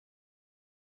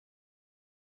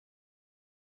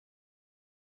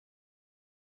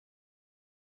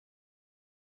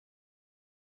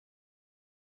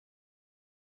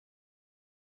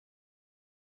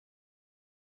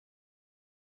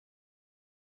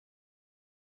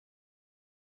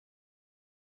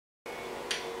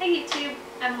Hi YouTube,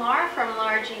 I'm Laura from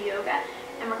LauraGYOGA,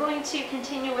 and we're going to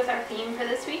continue with our theme for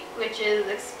this week, which is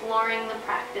exploring the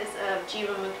practice of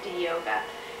Jivamukti yoga.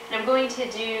 And I'm going to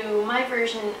do my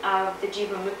version of the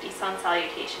Jivamukti sun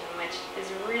salutation, which is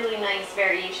a really nice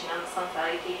variation on the sun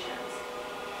salutations.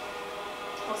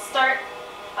 We'll start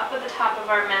up at the top of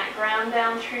our mat, ground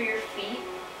down through your feet,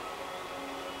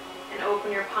 and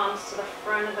open your palms to the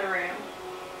front of the room.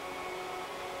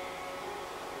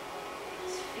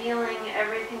 Feeling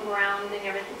everything grounding,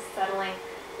 everything settling,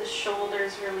 the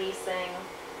shoulders releasing.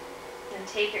 And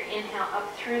take your inhale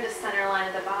up through the center line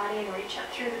of the body and reach up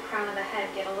through the crown of the head,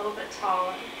 get a little bit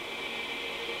taller.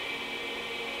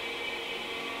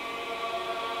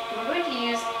 And we're going to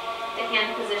use the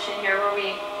hand position here where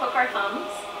we hook our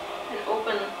thumbs and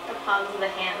open the palms of the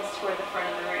hands toward the front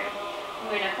of the room. I'm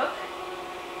going to hook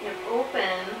and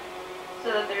open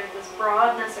so that there's this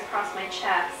broadness across my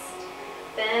chest.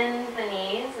 Bend the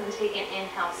knees and take an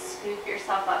inhale, scoop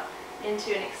yourself up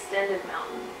into an extended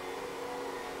mountain.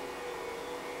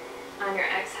 On your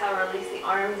exhale, release the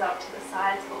arms out to the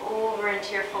sides, go over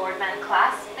into your forward bend.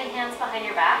 Clasp the hands behind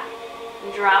your back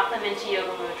and drop them into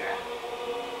Yoga Mudra.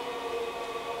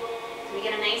 So we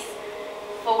get a nice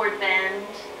forward bend,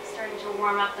 starting to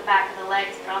warm up the back of the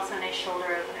legs, but also a nice shoulder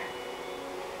opener.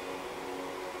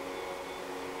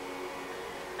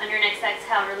 On your next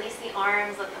exhale, release the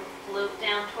arms, let them float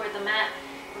down toward the mat.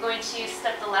 We're going to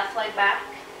step the left leg back,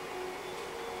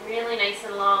 really nice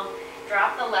and long.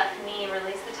 Drop the left knee,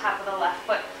 release the top of the left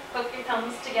foot. Hook your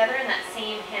thumbs together in that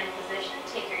same hand position.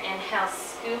 Take your inhale,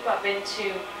 scoop up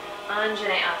into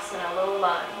Anjaneyasana, low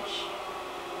lunge.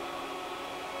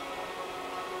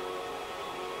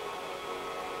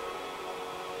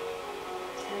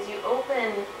 As you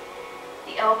open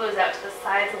the elbows out to the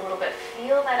sides a little bit,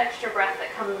 feel that extra breath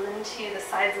that comes into the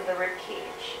sides of the rib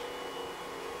cage.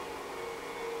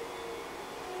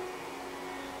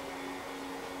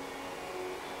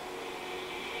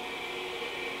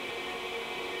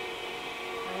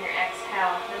 On your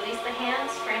exhale, release the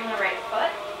hands, frame the right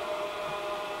foot,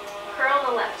 curl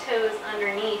the left toes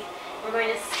underneath. We're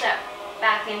going to step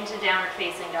back into downward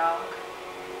facing dog.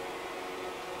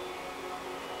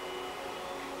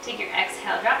 Take your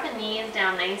exhale, drop the knees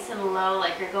down nice and low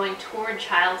like you're going toward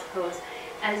child's pose.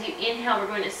 As you inhale, we're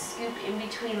going to scoop in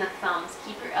between the thumbs.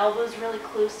 Keep your elbows really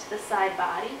close to the side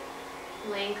body.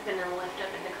 Lengthen and lift up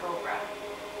into cobra.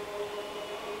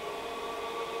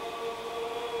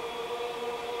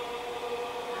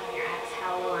 On your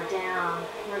exhale, lower down.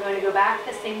 We're going to go back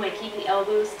the same way. Keep the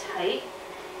elbows tight.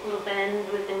 A little bend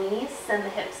with the knees. Send the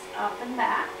hips up and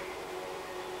back.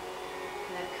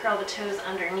 And then curl the toes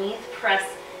underneath. Press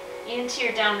into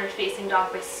your downward facing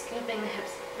dog by scooping the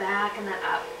hips back and then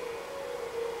up.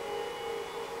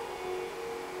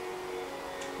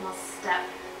 And we'll step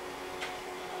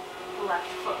the left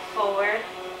foot forward,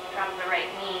 drop the right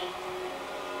knee,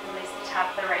 release the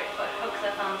top of the right foot, hook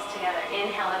the thumbs together,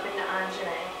 inhale up into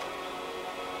Anjaneyasana.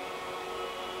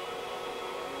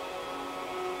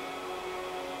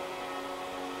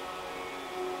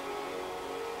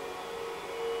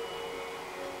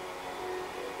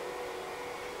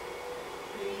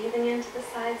 Breathing into the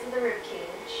sides of the rib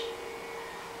cage.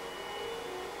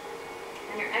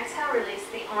 On your exhale, release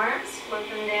the arms, float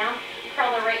them down,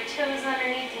 curl the right toes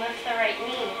underneath, lift the right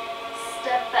knee,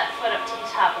 step that foot up to the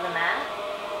top of the mat,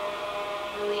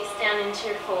 release down into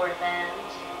your forward bend.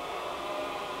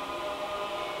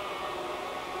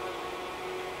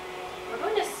 We're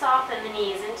going to soften the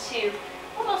knees into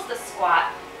almost a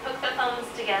squat. Hook the thumbs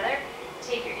together,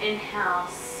 take your inhale,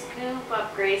 scoop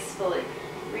up gracefully,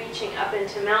 reaching up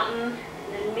into mountain,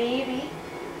 and then maybe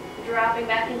dropping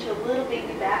back into a little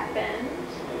baby back bend.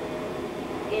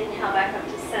 Inhale back up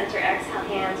to center, exhale,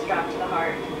 hands drop to the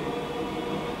heart.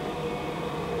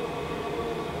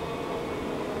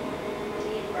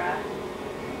 Deep breath.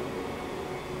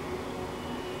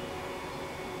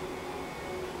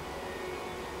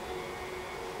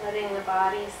 Letting the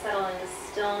body settle into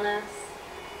stillness,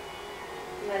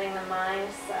 letting the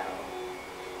mind settle.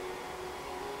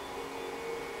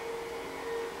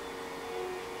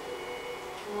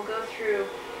 We'll go through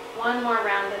one more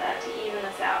round of that to even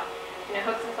this out. You're going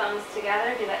to hook the thumbs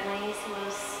together, do that nice low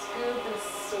scoop and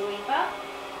sweep up.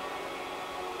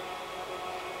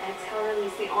 Exhale,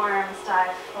 release the arms,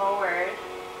 dive forward.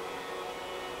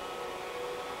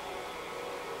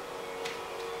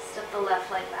 Step the left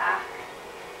leg back.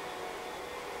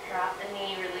 Drop the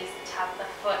knee, release the top of the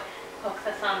foot, hook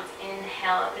the thumbs,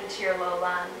 inhale up into your low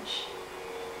lunge.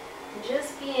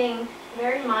 Just being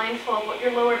very mindful of what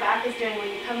your lower back is doing when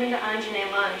you come into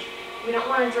Anjaneyasana lunge. We don't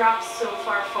want to drop so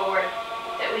far forward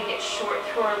that we get short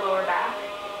through our lower back.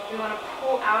 We want to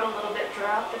pull out a little bit,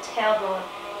 drop the tailbone,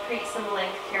 create some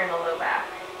length here in the low back.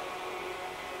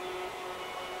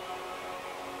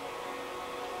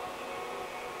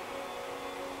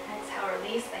 Exhale,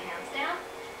 release the hands down.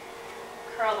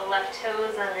 Curl the left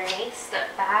toes underneath,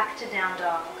 step back to down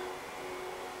dog.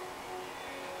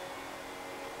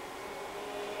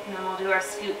 And then we'll do our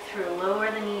scoot through. Lower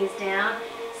the knees down,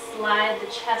 slide the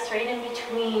chest right in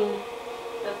between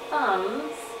the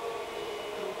thumbs,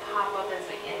 and pop up as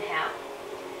we inhale.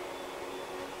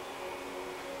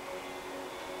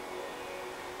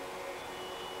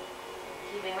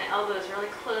 Keeping the elbows really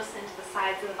close into the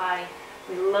sides of the body.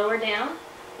 We lower down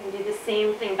and do the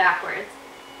same thing backwards.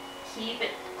 Keep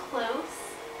it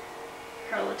close.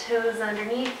 Curl the toes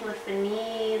underneath, lift the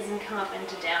knees, and come up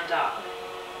into down dog.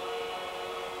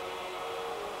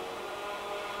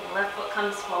 Left foot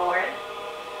comes forward.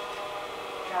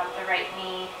 Drop the right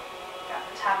knee, drop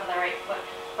the top of the right foot,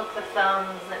 hook the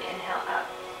thumbs, and inhale up.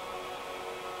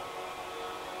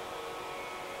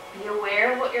 Be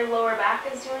aware of what your lower back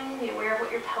is doing. Be aware of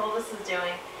what your pelvis is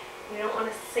doing. We don't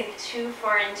want to sink too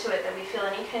far into it that we feel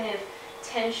any kind of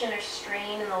tension or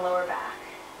strain in the lower back.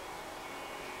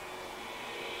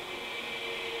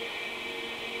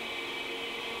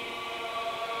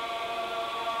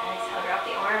 Exhale, drop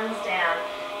the arms down.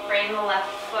 Bring the left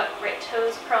foot, right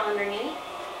toes curl underneath.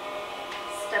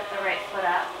 Step the right foot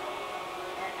up.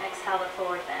 And exhale the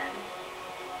forward bend.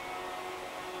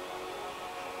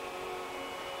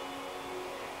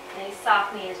 Nice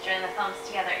soft knees, join the thumbs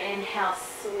together. Inhale,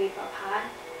 sweep up high.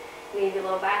 Maybe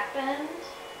low back bend.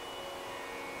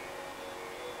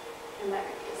 And back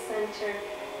up to center.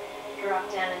 Drop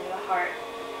down into a heart.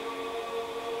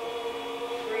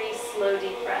 3 slow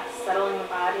deep breaths, settling the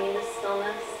body into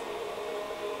stillness.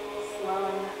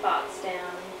 Slowing the thoughts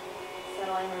down,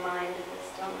 settling the mind into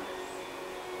stillness.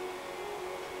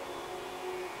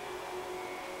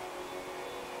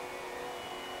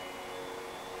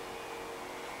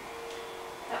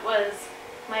 That was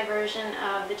my version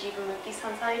of the Jivamukti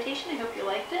Sun Salutation. I hope you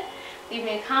liked it. Leave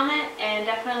me a comment and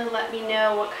definitely let me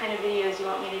know what kind of videos you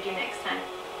want me to do next time.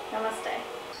 Namaste.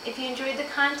 If you enjoyed the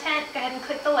content, go ahead and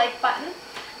click the like button.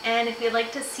 And if you'd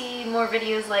like to see more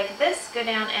videos like this, go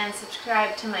down and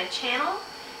subscribe to my channel.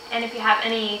 And if you have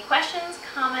any questions,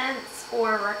 comments,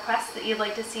 or requests that you'd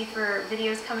like to see for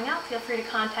videos coming out, feel free to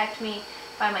contact me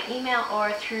by my email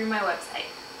or through my website.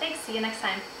 Thanks, see you next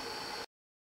time.